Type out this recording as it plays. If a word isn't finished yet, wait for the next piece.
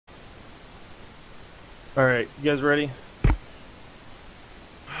Alright, you guys ready?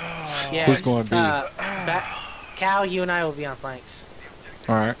 Yeah. Who's going B? Cal, you and I will be on flanks.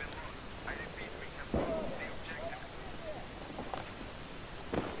 Alright.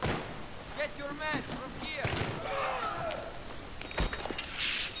 Get your man from here.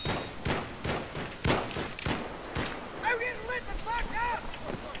 I will lit the fuck up.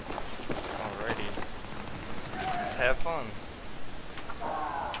 Alrighty. Let's have fun.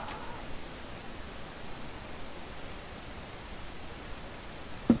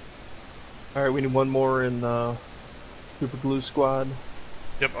 Alright, we need one more in Super Glue Squad.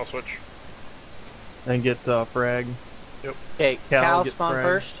 Yep, I'll switch. And get frag. Yep. Okay, Cal, Cal get spawn frag.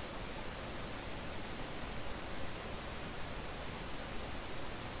 first.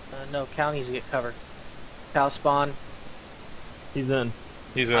 No, Cal needs to get covered. Cal spawn. He's in.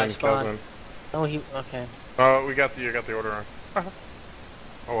 He's I in, spawn. Calvin. Oh, he. Okay. You got the order wrong.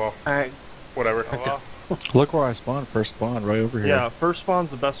 Oh well, Alright. whatever. Oh well. Look where I spawned. First spawn, right over here. Yeah, first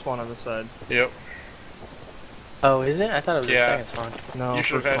spawn's the best spawn on this side. Yep. Oh, is it? I thought it was Yeah. the second spawn. No, You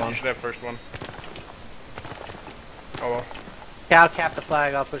should first have spawn. first one. Oh well. Cal, cap the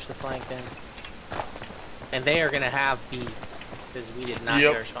flag. I'll push the flank then. And they are gonna have B, because we did not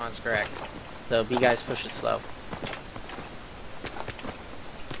Yep. get our spawns correct. So B guys push it slow.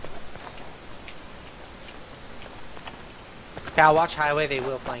 Cal, watch highway. They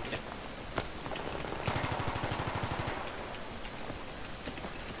will flank it.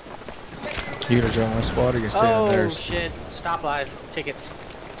 You gonna join my squad or you staying in Oh theirs? shit! Stop live tickets.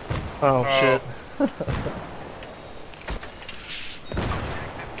 Oh, shit.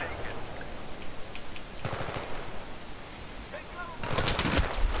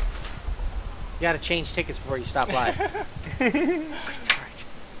 You gotta change tickets before you stop live.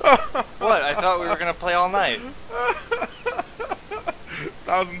 What? I thought we were gonna play all night.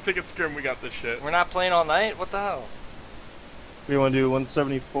 1,000 ticket scrim, we got this shit. We're not playing all night? What the hell? We want to do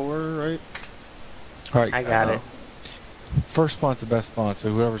 174, right? Alright. I got it. First spawn's the best spawn, so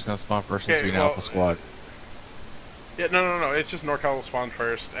whoever's gonna spawn first needs to be an alpha squad. Yeah, no. It's just NorCal will spawn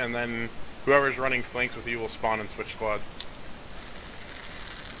first, and then whoever's running flanks with you will spawn and switch squads.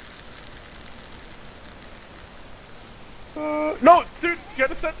 No, dude, you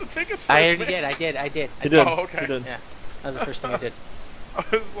gotta set the tickets first. I already man. did. I did. He did. Oh, okay. He did. Yeah, that was the first thing I did. I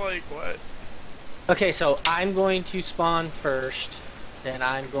was like, what? Okay, so I'm going to spawn first. Then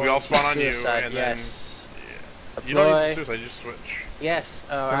I'm going We all to spawn on you, suicide. and yes. then you don't need Deploy. to suicide, you just switch. Yes. Oh,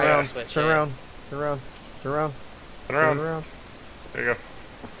 Turn I gotta around. switch. Turn yeah. around. Turn around. Turn around. Turn Turn around. around. There you go.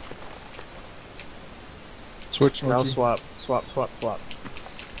 Switch Now Norky. swap. Swap, swap, swap.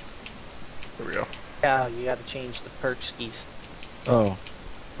 There we go. Yeah, you gotta change the perk skis. Oh.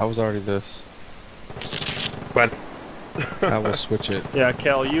 I was already this. When? I will switch it. Yeah,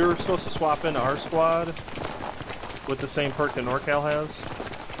 Cal, you were supposed to swap into our squad with the same perk that NorCal has.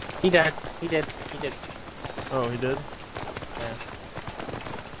 He did. He did. He did. Oh, he did? Yeah.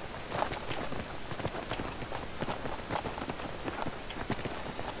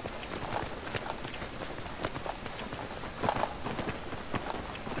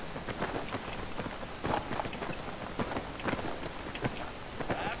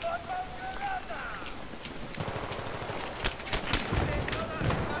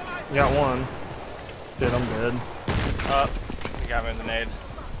 You got one. Shit, I'm dead. You got me in the nade.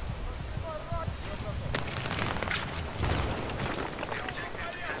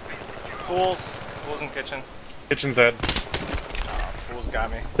 Pools. Pools in kitchen. Kitchen's dead. Pools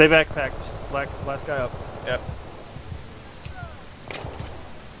got me. Stay backpack. Last guy up. Yep.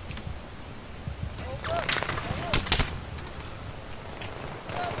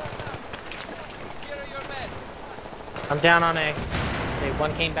 Here are your men. I'm down on A. Okay,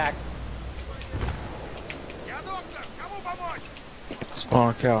 one came back. Я доктор. Кому помочь?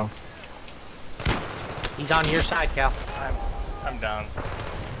 Spawn Cal. He's on your side, Cal. I'm down.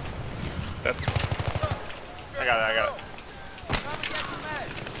 Dead. I got it. Come and get your men.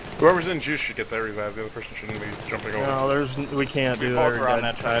 Whoever's in juice should get that revive. The other person shouldn't be jumping over. No, we can't We do both that. were on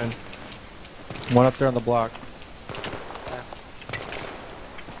that side. One up there on the block.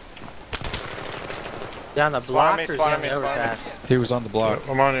 Down the Spawn block on me, or is he spawn on on me, the spawn on me. overpass? He was on the block.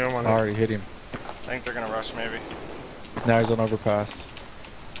 I'm on you, I'm on I you. already hit him. I think they're gonna rush maybe. Now he's on overpass.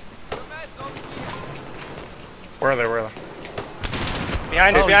 Your men don't here. Where are they? Where are they?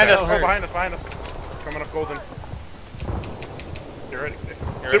 Behind us, behind Oh, us. behind us, behind us. Coming up golden. You're ready?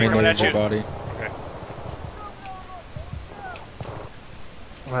 You're ready, Ain't coming no at you. body. Okay.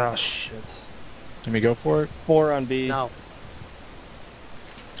 Oh, shit. Let me go for it. 4 on B. No.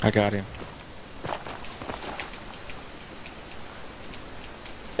 I got him.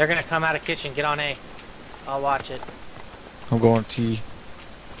 They're gonna come out of kitchen. Get on A. I'll watch it. I'm going T.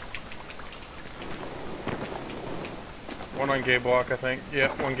 One on gay block, I think. Yeah,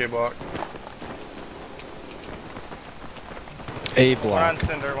 one gay block. A One block. on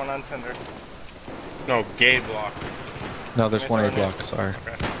cinder, one on cinder. No, gay block. No, there's one A Let me throw block. Sorry.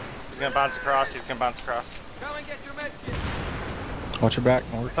 He's gonna bounce across, he's gonna bounce across. Come and get your med kit. Watch your back,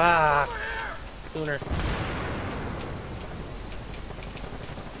 North. Fuck. Sooner.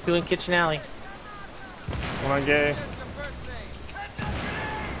 Two in kitchen alley. One on gay. Here's your first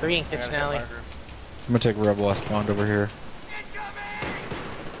aid. Three in I gotta kitchen hit alley. my group. I'm gonna take Rebel S spawned over here.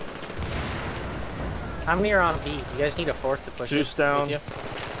 How many are on B? You guys need a fourth to push Juice it. down. Would you?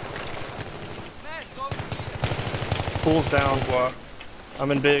 Meds over here. Pool's down. Block.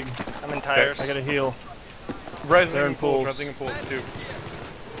 I'm in big. I'm in tires. I gotta heal. Rising They're in in pools. pools. Rising in pools too.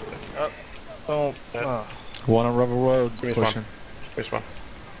 Oh. Yeah. One on Rebel Road. Give me spawn. Pushing. Wait, spawn.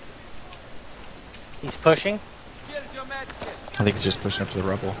 He's pushing. Here's your med kit. I think he's just pushing up to the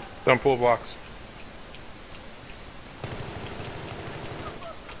Rebel. Some pool blocks.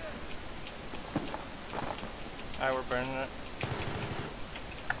 Alright, we're burning it.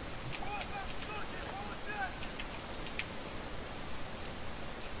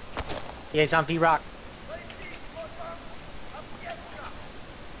 Yeah, he's on B rock.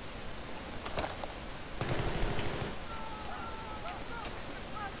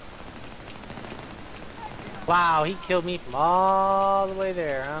 Wow, he killed me from all the way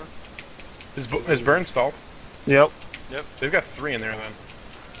there, huh? Is burn stalled? Yep. They've got 3 in there then.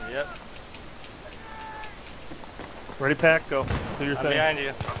 Yep. Ready, pack? Go. Do your I'm thing. behind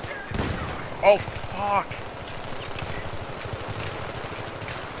you. Oh fuck!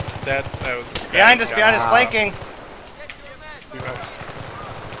 That was Behind us, flanking! Get your med.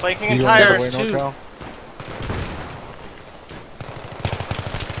 Flanking You in going the other way, tires. NorCal?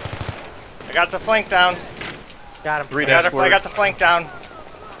 I got the flank down. Got him. Three I got dashboard. the flank down.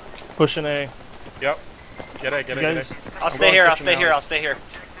 Pushing A. Yep. Get it, You get it, guys, get it. I'll I'm stay going here, I'll kitchen stay here, alley. I'll stay here.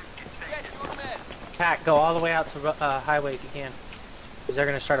 Get your med. Pat, go all the way out to highway if you can. Because they're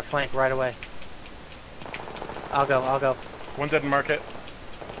going to start a flank right away. I'll go. One dead in market.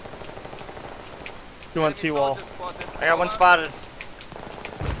 two on Enemy T-wall. soldier spotted. I got one spotted.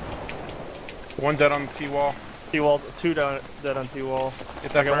 One dead on the T-wall. T-wall, two down, dead on T-wall.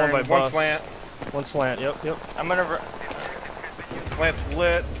 Get that I got one burn. by One bus. slant. One slant, yep. I'm gonna... Slant's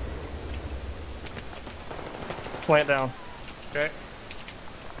lit. Slant down. Okay.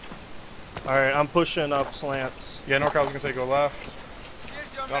 Alright, I'm pushing up slants. Yeah, NorCal was gonna say go left.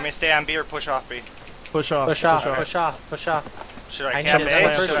 Here's your You want me med. to stay on B or push off B? Push off. Push off. Should I I cap need another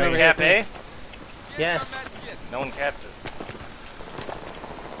A? person Should I over cap here, A? Yes. Med kit. No one capped it.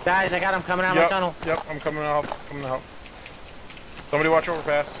 Guys, I got him coming out my tunnel. Yep, I'm coming out. Coming to help. Somebody watch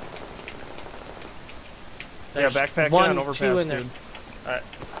overpass. Yeah, There's backpack one, in, overpass, two in there. dude.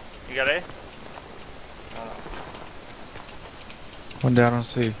 You got A? One down on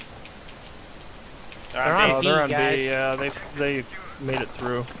C. They're They're on on B. Oh, they're on guys. B, yeah, they made it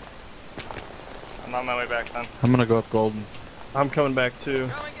through. I'm on my way back then. I'm gonna go up Golden. I'm coming back too.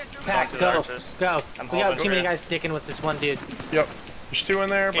 Come and get your Pat, to the go. arches. Go. I'm We got holding too many here. guys dicking with this one dude. Yep. There's 2 in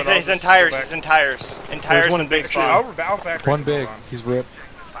there, but He's in tires, he's in tires. In tires one and in big big Actually, spawn. I'll valve back. One range big. on. He's ripped.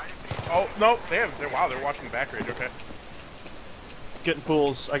 Oh no, wow, they're watching the back range. Okay. Getting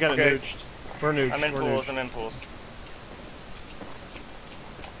pools. I got Okay. it nooged. We're nooged. I'm in We're pools, nooged. I'm in pools.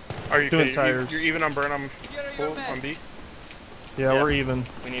 Are you Doing okay? tires. You're even on burn on Here are your pool on meds. B. Yeah, Yeah. we're even.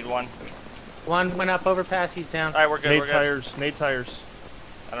 We need one. One went up overpass, he's down. Alright, we're good, Nade we're good. tires. Nade tires.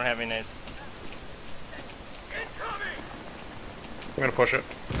 I don't have any nades. I'm gonna push it.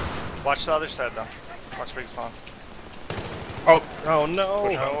 Watch the other side though. Watch big spawn. Oh, Oh no!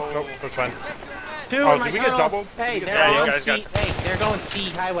 push on. Nope, that's fine. Two Oh, in my did we get tunnel. doubled? Hey, Did we they're get doubled? going Yeah, you C. guys Hey, they're going C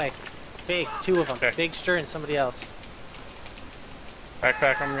highway. Big, 2 of them. Okay. Big Stir and somebody else.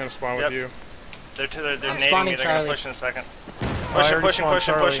 Backpack, I'm gonna spawn Yep. with you. They're I'm nading spawning me, they're gonna Charlie. push in a second. Oh, I Pushing, already pushing, spawned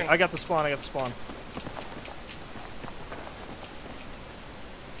pushing, Charlie. pushing. I got the spawn. I got the spawn.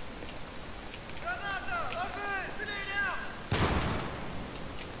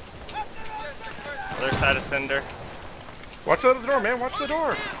 Other side of cinder. Watch out of the door, man. Watch the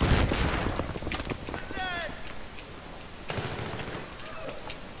door.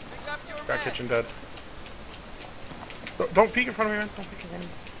 Pick up your Got med. kitchen dead. Don't peek in front of me, man. Don't peek in front of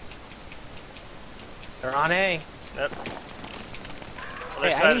me. They're on A. Yep. Other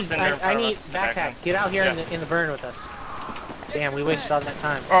Hey, side I of need, cinder in I front of need us. Back backpack. in. Get out here Yeah. in the burn with us. Damn, we wasted all that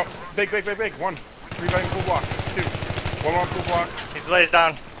time. Oh, big. One. 3 by pool block. 2. 1 on pool block. He's lays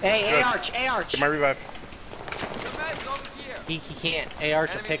down. Hey, Good. A arch, A arch. Get my revive. Your med's over here. He can't. A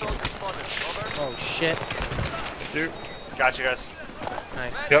arch will Enemy pick it. soldier spotted. Over. Oh shit. Dude. Got you guys.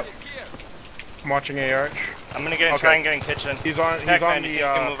 Nice. Yep. I'm watching A arch. I'm gonna get try and get in kitchen. He's on. He's on the. the. You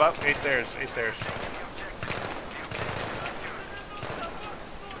can move up. A stairs. A stairs.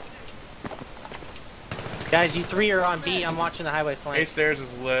 Guys, you three are on B. I'm watching the highway A flank. stairs is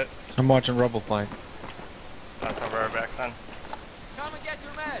lit. I'm watching rubble flank. I'll cover our back then. Come and get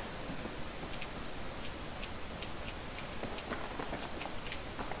your med.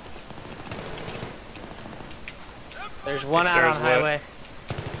 There's one out Stairs on lit. highway.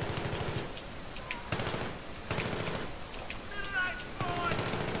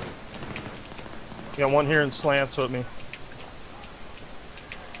 Got one here in slants with me.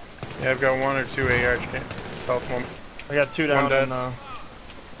 Yeah, I've got 1 or 2 A arch. South one. I got two down dead. in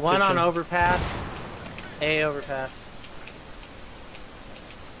One on kitchen. overpass. A overpass.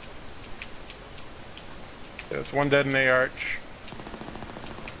 Yeah, it's 1 dead in A arch.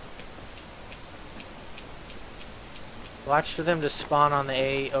 Watch for them to spawn on the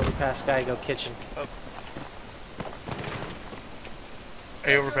A overpass guy. Go kitchen.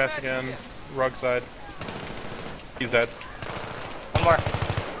 A overpass again. Rug side. He's dead. One more.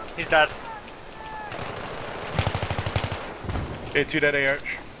 He's dead. Okay, 2 dead A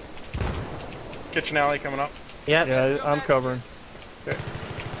arch. Kitchen alley coming up. Yep. Yeah, I'm covering. Okay.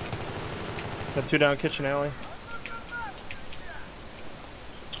 Got two down kitchen alley.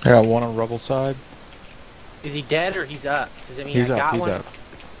 I got one on rubble side. Is he dead or he's up? Does it mean He's I up. got He's one? up.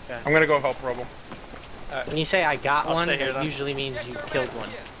 I'm gonna go help Rubble. When you say I got I'll one, stay here, it then. usually means you killed one.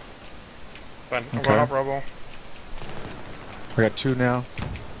 Fine. I'm Okay. going help Rubble. I got two now.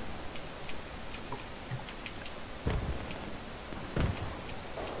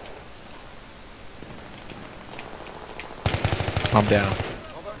 I'm down.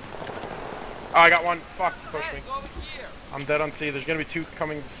 Oh, I got one. Fuck. Push me. Heads over here. I'm dead on C. There's gonna be 2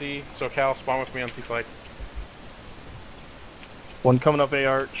 coming to C. So Cal, spawn with me on C flag. One coming up A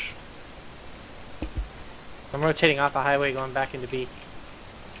arch. I'm rotating off the highway, going back into B.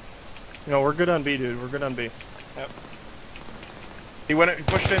 No, we're good on B, dude. We're good on B. He went. He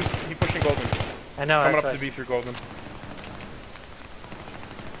pushed in. He pushed in Golden. I know. Coming That's up what to B through Golden.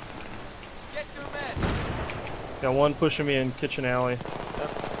 Get your med. Got one pushing me in kitchen alley.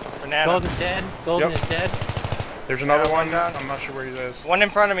 Banana. Golden's dead. Golden Yep. is dead. There's another one one. down. I'm not sure where he is. One in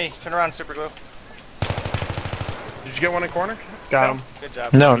front of me. Turn around, super glue. Did you get one in corner? Got No. him. Good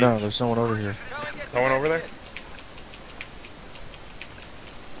job. No, no, there's no one over here. Come and get No one over there?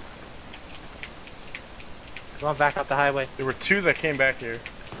 Going back up the highway. There were 2 that came back here.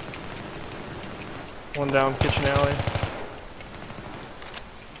 One down kitchen alley.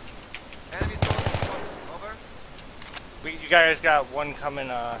 Enemies over. You guys got one coming.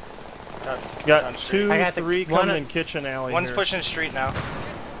 Down Got street. two, I got the three one- coming in kitchen alley. One's here. pushing street now.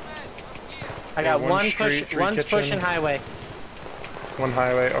 I got one one street, push. 3 One's kitchen. pushing highway. 1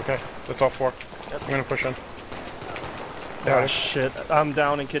 highway. Okay. That's all 4. Yep. I'm gonna push in. Oh shit! I'm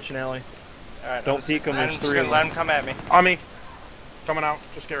down in kitchen alley. All right. Don't peek 'em, I'm there's just 3 gonna of let them. him come at me. On me. Coming out.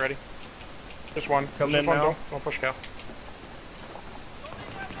 Just get ready. Just one. Coming Just in one. now. Don't push Cal.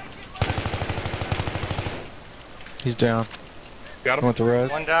 He's down. Got I him? want the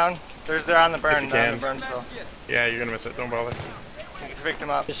res. One down. They're on the burn. you They're on the can. burn still. Yeah, you're gonna miss it. Don't bother. You can pick them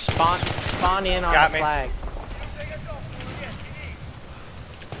up. Just spawn in on Got the me. flag.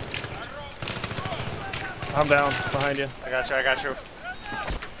 I'm down behind you. I got you. I got you.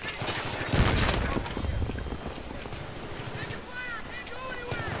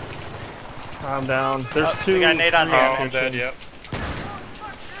 I'm down. There's Oh, two. we got Nate on three the Oh, end. I'm dead. Yep.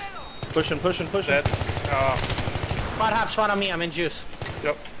 Pushing, pushing, pushing. Dead. Oh, Quad hop spawn on me. I'm in juice.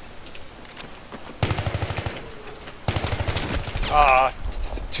 yep.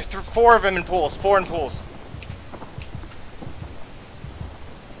 Four of them in pools. 4 in pools.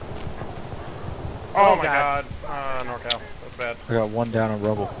 Oh, Oh, my God. god. NorCal. That's bad. I got one down on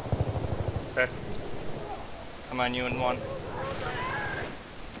rubble. Okay. I'm on you in 1.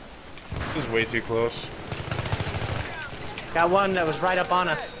 This is way too close. Got one that was right up on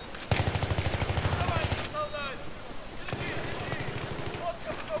us.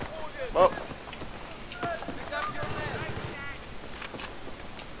 Oh, Pick up your med.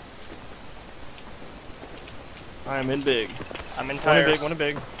 I'm in big. I'm in One in tires. big, one in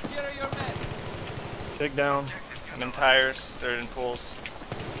big. Here are your med. Big down. I'm in tires. They're in pools.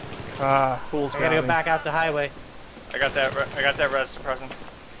 Ah, pools I got gotta go me. back out the highway. I got that. I got that res suppressing.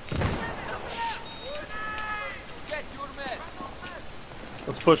 Get your med.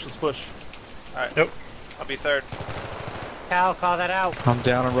 Let's push, let's push. All right. Yep. I'll be 3rd. Cal, call that out. I'm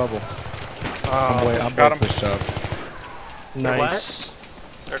down on rubble. Ah, I'm got both pushed up. nice.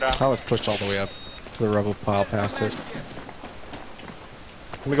 They're down. I was pushed all the way up to the rubble pile past it.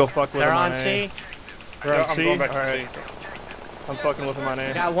 Let me go fuck with They're him on A. C. They're Yeah, on I'm C? going back Alright. to C. I'm fucking with him on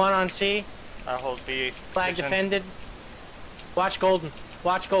A. Got one on C. I hold B. Flag kitchen. defended. Watch Golden.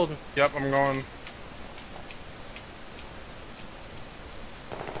 Watch Golden. Yep, I'm going.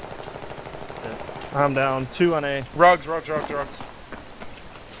 I'm down. 2 on A. Rugs. Man, go here.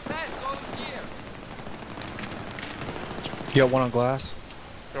 You got one on glass?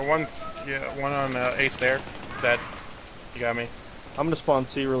 Got one, one on A stair. Dead. You got me. I'm gonna spawn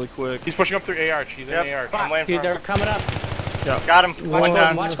C really quick. He's pushing up through A arch. He's Yep. in A arch. I'm waiting Dude, for they're him. coming up. Got him. Watch One Golden.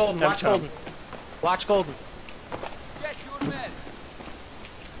 down. Watch Golden. Watch Golden. Watch Golden. Get your man.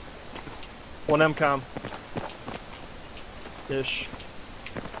 1 MCOM. Ish.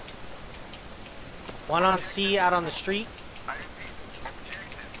 One on C out on the street.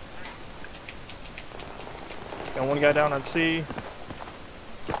 Got 1 guy down on C. Your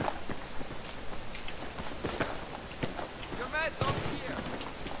man's over here.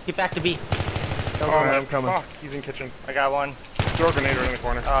 Get back to B. Oh, Alright, man. I'm coming. Fuck, he's in kitchen. I got one. Throw a grenade right in the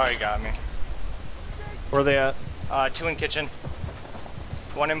corner. Oh, he got me. Where are they at? 2 in kitchen.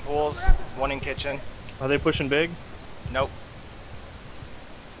 1 in pools. 1 in kitchen. Are they pushing big? Nope.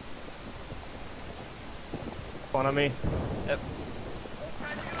 Spawn on me. Yep.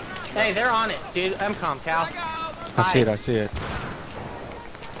 Hey, they're on it, dude. MCOM, Cal. I see it.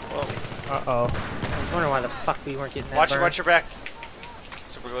 Uh-oh. I was wondering why the fuck we weren't getting that Watch burn. watch your back.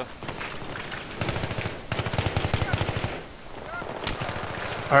 Super glue.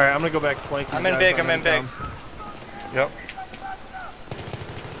 Alright, I'm gonna go back flank. these I'm in guys big, on I'm in big. MCOM. Yep.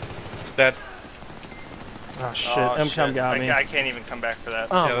 Dead. Oh shit, Oh, MCOM shit. got me. I can't even come back for that.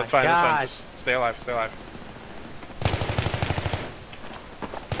 Oh Yeah, my that's fine. That's fine. gosh. Just stay alive. Stay alive.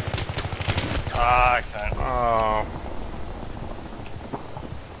 Ah, I can't. Oh.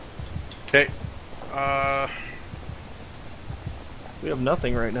 Okay. We have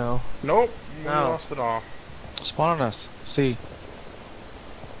nothing right now. Nope. We No. lost it all. Spawn on us. See.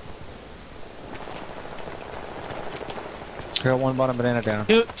 Got 1 bottom banana down.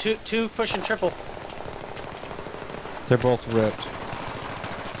 Two pushing triple. They're both ripped.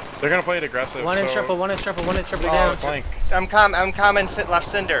 They're gonna play it aggressive. One in so triple, one in triple, one in triple Oh, down. flank. I'm coming left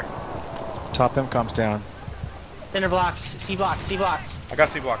cinder. Top M comes down. Center blocks, C blocks, C blocks. I got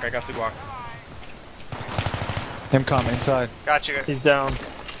C block. MCOM inside. Got you. He's down.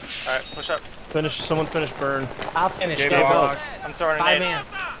 Alright, push up. Someone finish burn. I'll finish. Gave Go, it go. block. I'm throwing a 5 nade. man.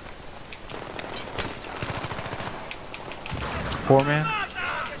 4 man.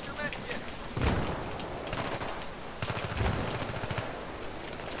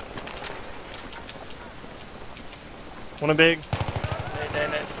 One a big.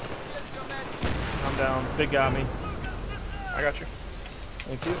 Nade. I'm down. Big got me. I got you.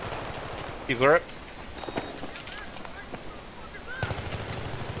 Thank you. He's ripped.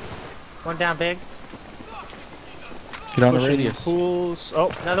 One down big. Get on the Pushing radius. Pools.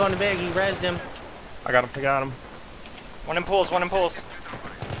 Oh, Another one big. He rezzed him. I got him. I got him. 1 in pools.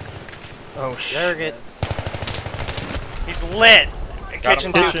 Oh shit. Surrogate. He's lit. Got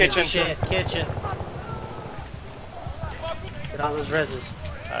Kitchen him. 2, Kitchen. kitchen. Kitchen. Get all those rezzes.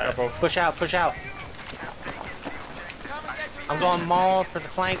 Got both. Push out, push out. I'm going mall for the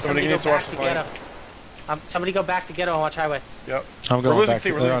flank. Somebody Somebody go needs to watch back the to ghetto. Somebody go back to ghetto and watch highway. Yep. I'm We're going losing back.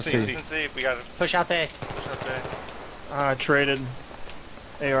 C, we're They're on losing C. C. Let's see, we gotta Push out the A. push up there. I traded.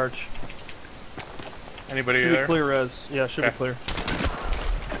 A arch. Anybody Should be there? clear res. Yeah, should Okay. be clear.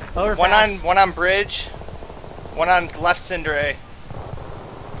 Overpass. One on bridge. 1 on left cinder A.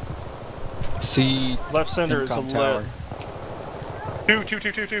 C. Left center is a MCOM lit. tower.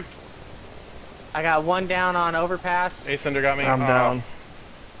 Two. I got one down on overpass. A Cinder got me. I'm down.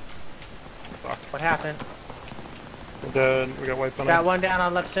 What happened? I'm dead. We got wiped on Got him. one down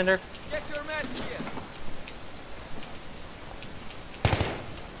on left cinder. Get your man here.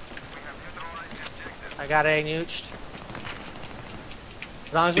 I got A nooched.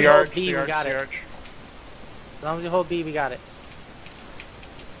 As long as we C hold arch, B, C we arch, got C it. arch. As long as we hold B, we got it.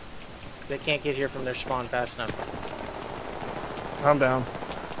 They can't get here from their spawn fast enough. I'm down.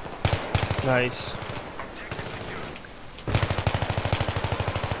 Nice.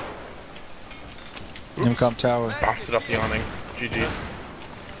 MCOM tower. Bounced it up the awning. GG.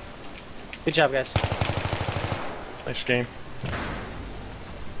 Good job, guys. Nice game.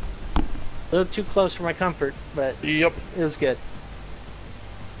 A little too close for my comfort, but Yep. it was good.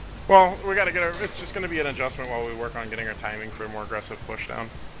 Well, we gotta get our. It's just gonna be an adjustment while we work on getting our timing for a more aggressive push down.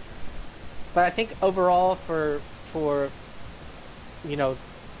 But I think overall for you know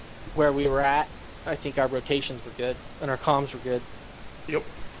where we were at, I think our rotations were good and our comms were good. Yep.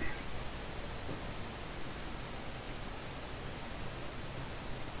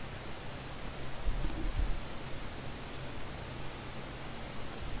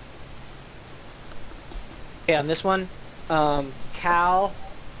 Okay, on this one, Cal,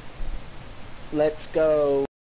 let's go